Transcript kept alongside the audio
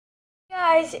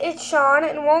guys, it's Sean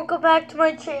and welcome back to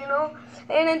my channel.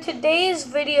 And in today's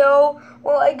video,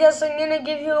 well, I guess I'm going to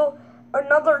give you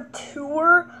another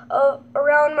tour of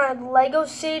around my Lego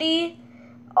City.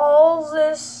 All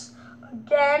this,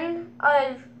 again,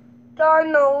 I've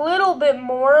done a little bit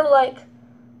more, like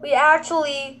we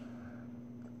actually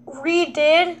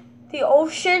redid the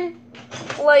ocean,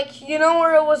 like, you know,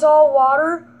 where it was all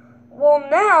water. Well,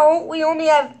 now we only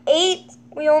have eight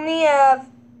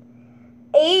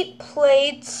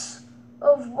plates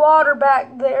of water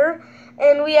back there,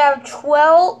 and we have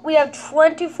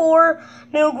 24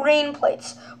 new green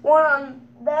plates, one on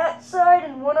that side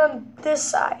and one on this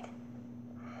side.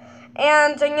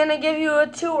 And I'm gonna give you a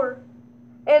tour,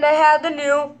 and I have the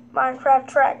new Minecraft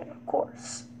Dragon, of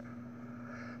course.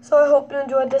 So I hope you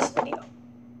enjoyed this video.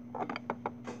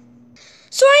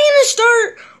 So I'm gonna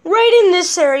start right in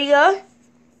this area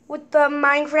with the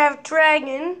Minecraft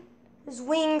Dragon. His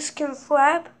wings can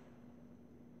flap.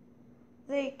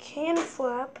 They can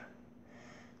flap.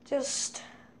 Just,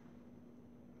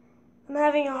 I'm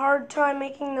having a hard time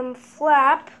making them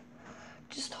flap.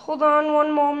 Just hold on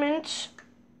one moment.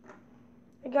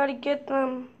 I gotta get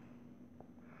them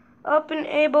up and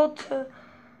able to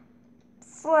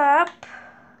flap.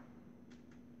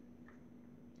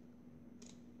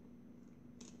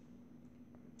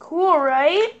 Cool,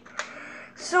 right?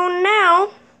 So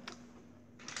now,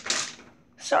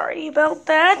 sorry about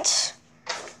that.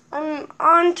 I'm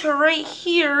on to right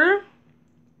here,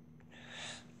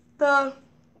 the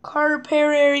car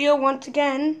repair area once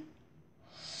again.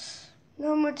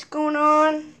 Not much going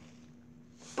on,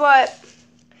 but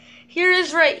here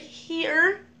is right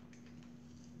here,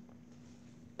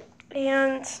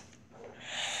 and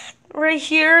right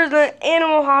here, the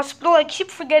animal hospital. I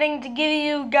keep forgetting to give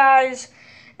you guys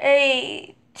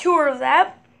a tour of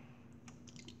that.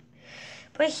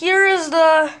 But here is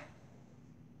the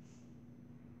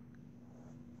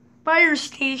fire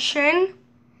station,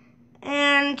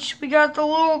 and we got the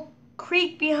little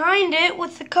creek behind it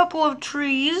with a couple of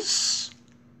trees.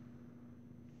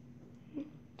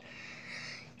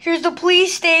 Here's the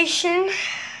police station.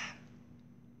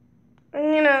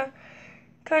 I'm gonna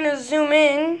kind of zoom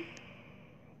in,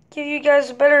 give you guys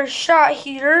a better shot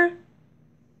here.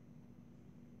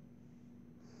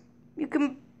 You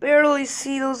can barely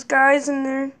see those guys in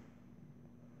there,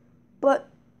 but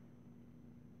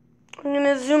I'm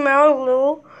gonna zoom out a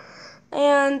little,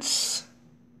 and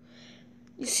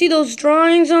you see those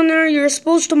drawings on there. You're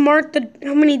supposed to mark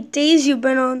how many days you've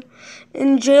been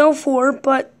in jail for,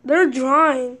 but they're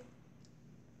drawing.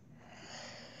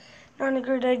 Not a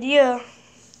good idea.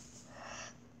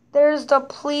 There's the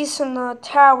police in the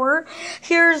tower.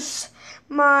 Here's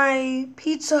my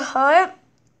Pizza Hut.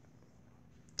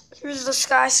 Here's the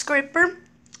skyscraper.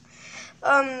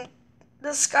 The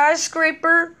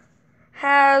skyscraper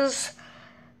has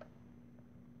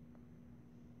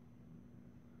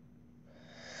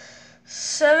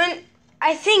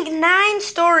 9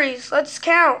 stories. Let's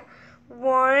count.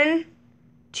 1,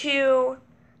 2,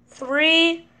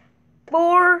 3,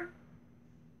 4,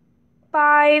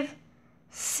 5,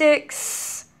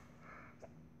 6,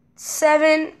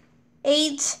 7,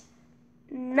 8,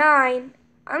 9.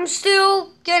 I'm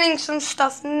still getting some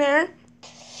stuff in there.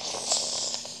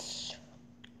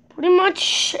 Pretty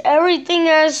much everything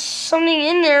has something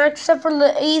in there except for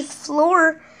the 8th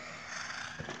floor.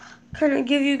 Kind of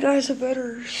give you guys a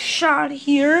better shot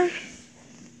here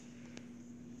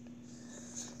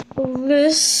of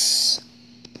this.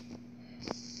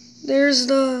 There's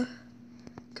the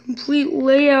complete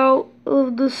layout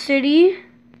of the city.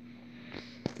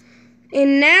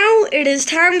 And now it is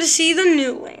time to see the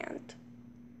new land.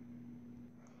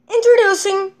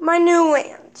 Introducing my new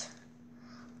land.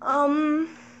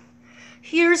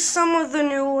 Here's some of the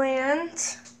new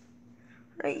land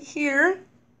right here.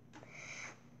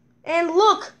 And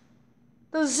look,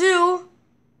 the zoo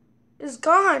is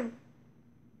gone.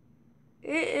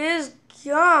 It is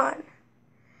gone.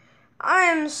 I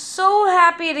am so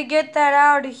happy to get that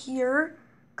out of here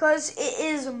because it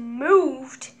is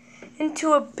moved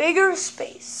into a bigger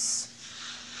space.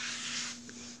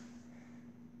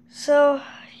 So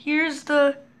here's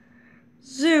the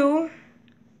zoo.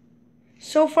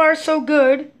 So far, so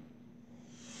good.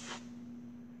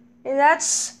 And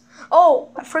that's,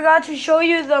 oh, I forgot to show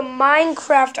you the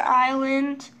Minecraft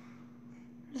Island.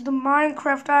 There's the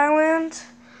Minecraft Island.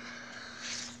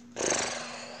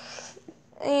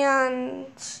 And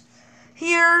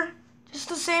here, just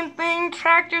the same thing.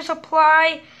 Tractor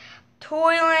Supply,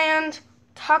 Toyland,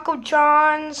 Taco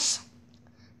John's,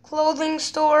 clothing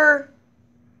store,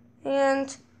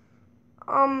 and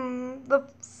the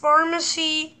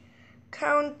pharmacy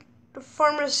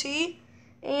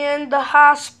and the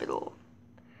hospital.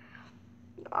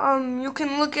 You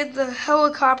can look at the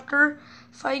helicopter.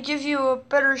 If I give you a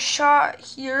better shot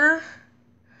here,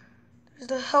 there's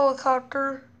the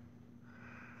helicopter.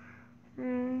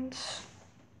 And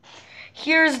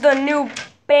here's the new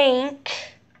bank.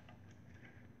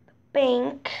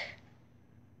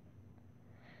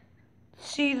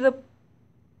 See the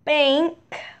bank.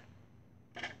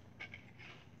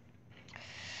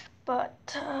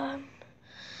 But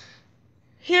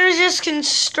here's this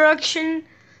construction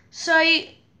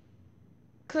site,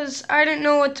 because I didn't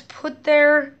know what to put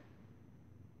there.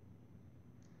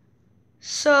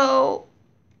 So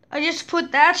I just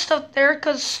put that stuff there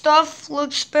because stuff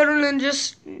looks better than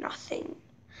just nothing.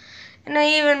 And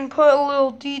I even put a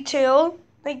little detail,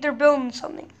 like they're building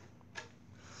something.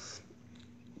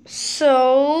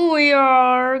 So we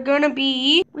are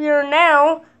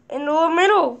now in the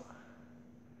middle.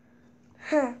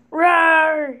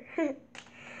 Rawr!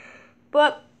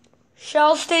 But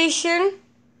Shell Station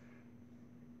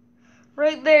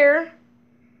right there,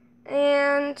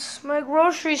 and my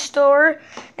grocery store,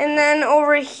 and then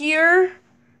over here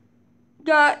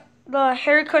got the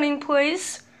hair cutting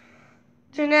place,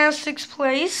 gymnastics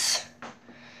place,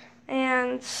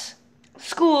 and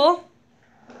school,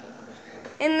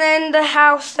 and then the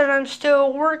house that I'm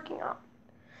still working on,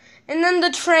 and then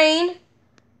the train.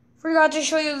 Forgot to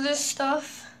show you this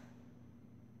stuff.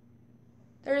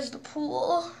 There's the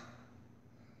pool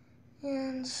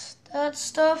and that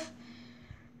stuff,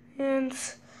 and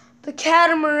the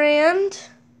catamaran,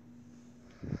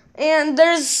 and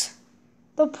there's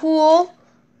the pool,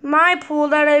 my pool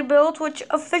that I built, which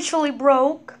officially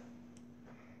broke.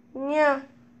 And yeah,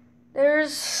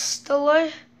 there's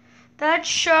that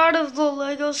shot of the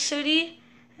Lego City,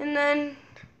 and then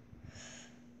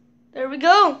there we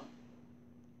go.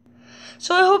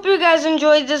 So I hope you guys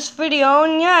enjoyed this video,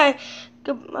 and yeah,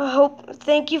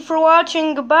 thank you for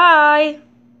watching. Goodbye.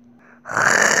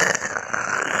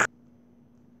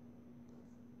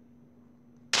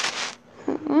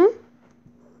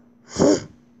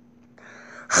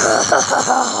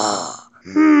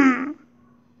 Hmm?